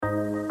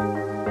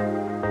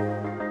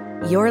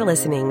You're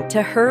listening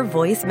to Her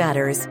Voice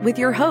Matters with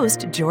your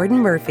host, Jordan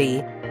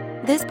Murphy.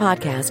 This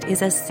podcast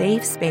is a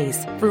safe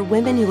space for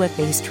women who have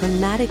faced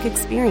traumatic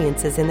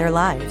experiences in their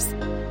lives.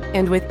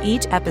 And with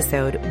each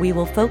episode, we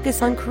will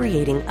focus on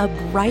creating a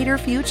brighter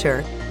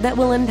future that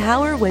will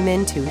empower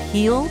women to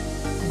heal,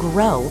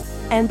 grow,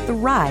 and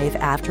thrive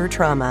after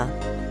trauma.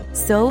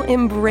 So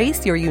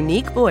embrace your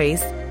unique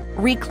voice,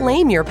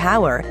 reclaim your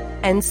power,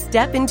 and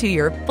step into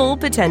your full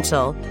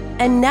potential.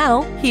 And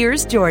now,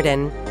 here's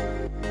Jordan.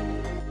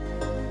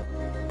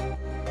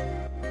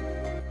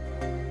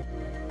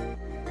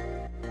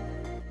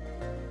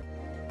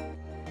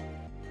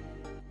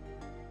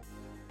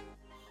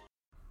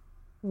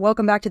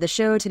 Welcome back to the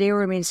show. Today we're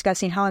going to be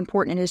discussing how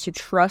important it is to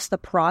trust the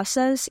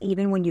process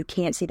even when you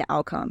can't see the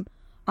outcome.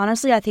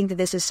 Honestly, I think that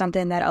this is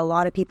something that a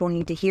lot of people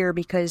need to hear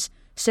because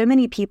so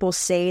many people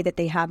say that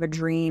they have a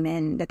dream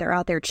and that they're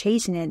out there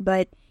chasing it,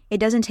 but it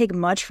doesn't take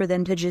much for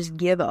them to just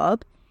give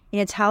up. And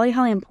it's highly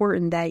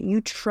important that you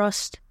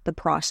trust the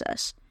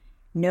process.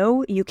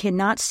 No, you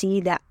cannot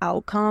see the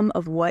outcome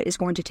of what is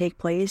going to take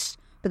place,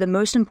 but the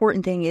most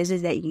important thing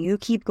is that you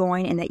keep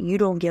going and that you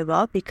don't give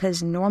up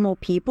because normal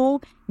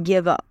people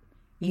give up.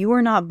 You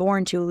are not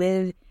born to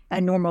live a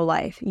normal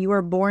life. You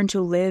are born to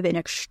live an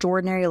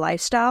extraordinary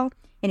lifestyle.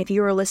 And if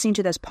you are listening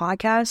to this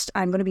podcast,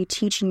 I'm going to be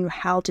teaching you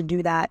how to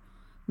do that,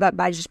 but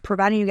by just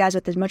providing you guys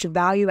with as much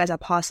value as I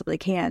possibly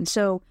can.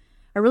 So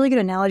a really good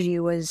analogy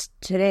was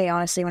today,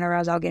 honestly, whenever I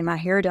was out getting my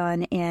hair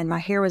done, and my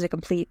hair was a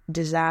complete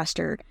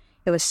disaster.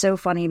 It was so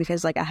funny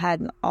because I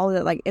had all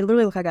of it, it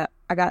literally looked like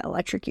I got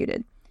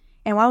electrocuted.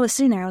 And while I was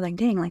sitting there, I was like,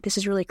 dang, this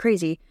is really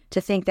crazy to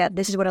think that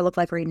this is what I look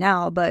like right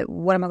now, but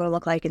what am I going to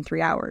look like in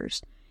 3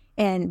 hours?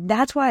 And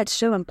that's why it's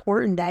so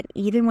important that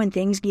even when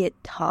things get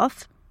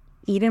tough,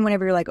 even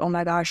whenever you're like, oh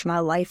my gosh, my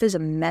life is a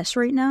mess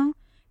right now,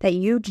 that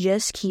you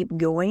just keep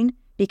going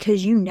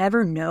because you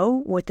never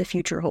know what the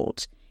future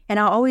holds. And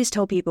I always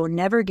tell people,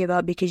 never give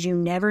up because you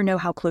never know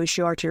how close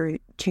you are to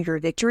your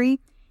victory.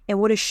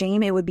 And what a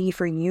shame it would be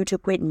for you to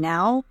quit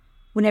now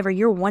whenever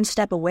you're one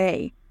step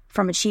away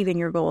from achieving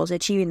your goals,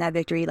 achieving that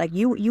victory.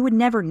 You would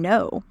never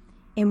know.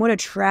 And what a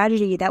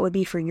tragedy that would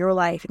be for your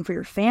life and for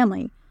your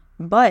family.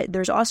 But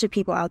there's also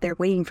people out there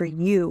waiting for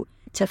you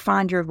to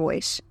find your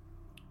voice,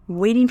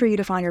 waiting for you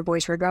to find your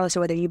voice, regardless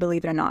of whether you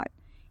believe it or not.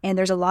 And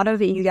there's a lot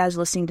of you guys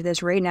listening to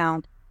this right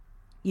now.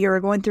 You're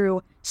going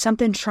through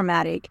something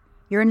traumatic.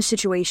 You're in a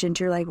situation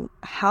to you're like,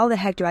 how the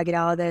heck do I get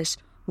out of this?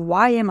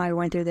 Why am I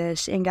going through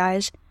this? And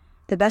guys,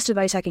 the best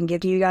advice I can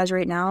give to you guys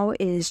right now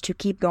is to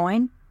keep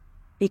going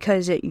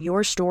because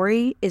your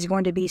story is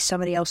going to be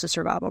somebody else's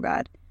survival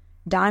guide.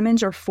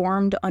 Diamonds are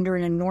formed under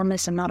an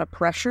enormous amount of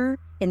pressure,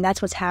 and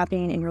that's what's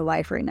happening in your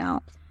life right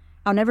now.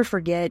 I'll never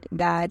forget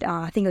that,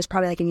 I think it was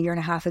probably a year and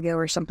a half ago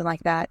or something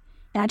like that,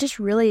 and I just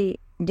really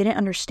didn't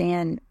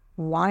understand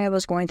why I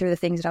was going through the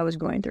things that I was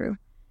going through.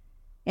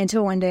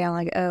 Until one day I'm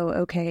like, oh,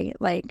 okay,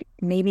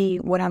 maybe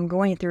what I'm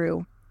going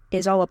through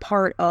is all a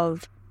part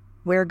of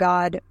where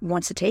God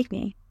wants to take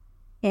me.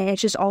 And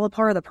it's just all a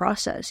part of the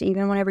process.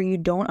 Even whenever you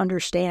don't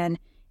understand,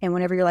 and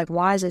whenever you're like,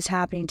 why is this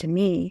happening to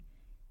me?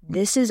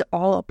 This is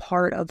all a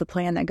part of the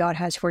plan that God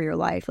has for your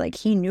life.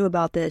 He knew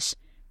about this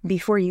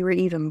before you were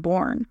even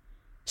born.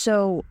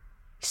 So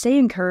stay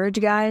encouraged,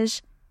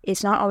 guys.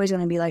 It's not always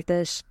going to be like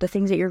this. The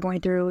things that you're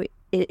going through,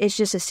 it's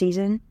just a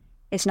season.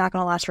 It's not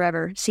going to last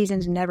forever.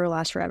 Seasons never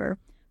last forever.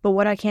 But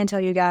what I can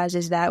tell you guys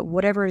is that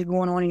whatever is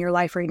going on in your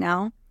life right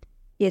now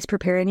is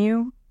preparing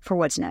you for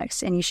what's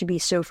next. And you should be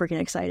so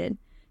freaking excited.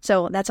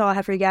 So that's all I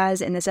have for you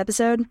guys in this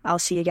episode. I'll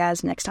see you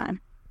guys next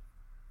time.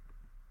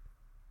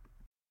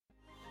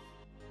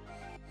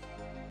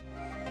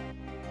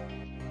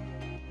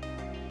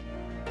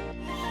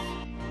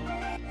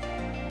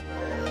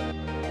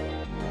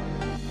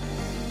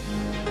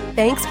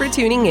 Thanks for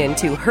tuning in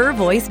to Her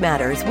Voice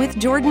Matters with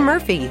Jordan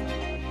Murphy.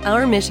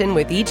 Our mission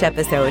with each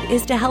episode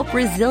is to help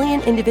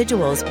resilient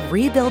individuals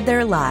rebuild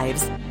their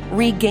lives,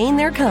 regain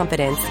their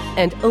confidence,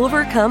 and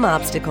overcome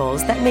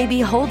obstacles that may be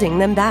holding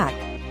them back.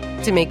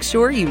 To make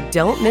sure you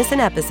don't miss an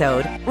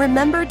episode,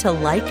 remember to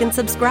like and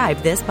subscribe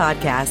this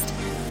podcast.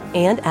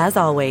 And as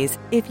always,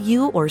 if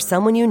you or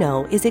someone you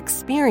know is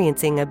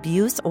experiencing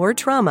abuse or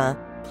trauma,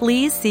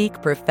 please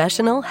seek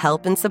professional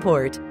help and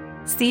support.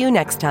 See you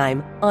next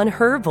time on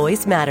Her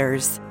Voice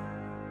Matters.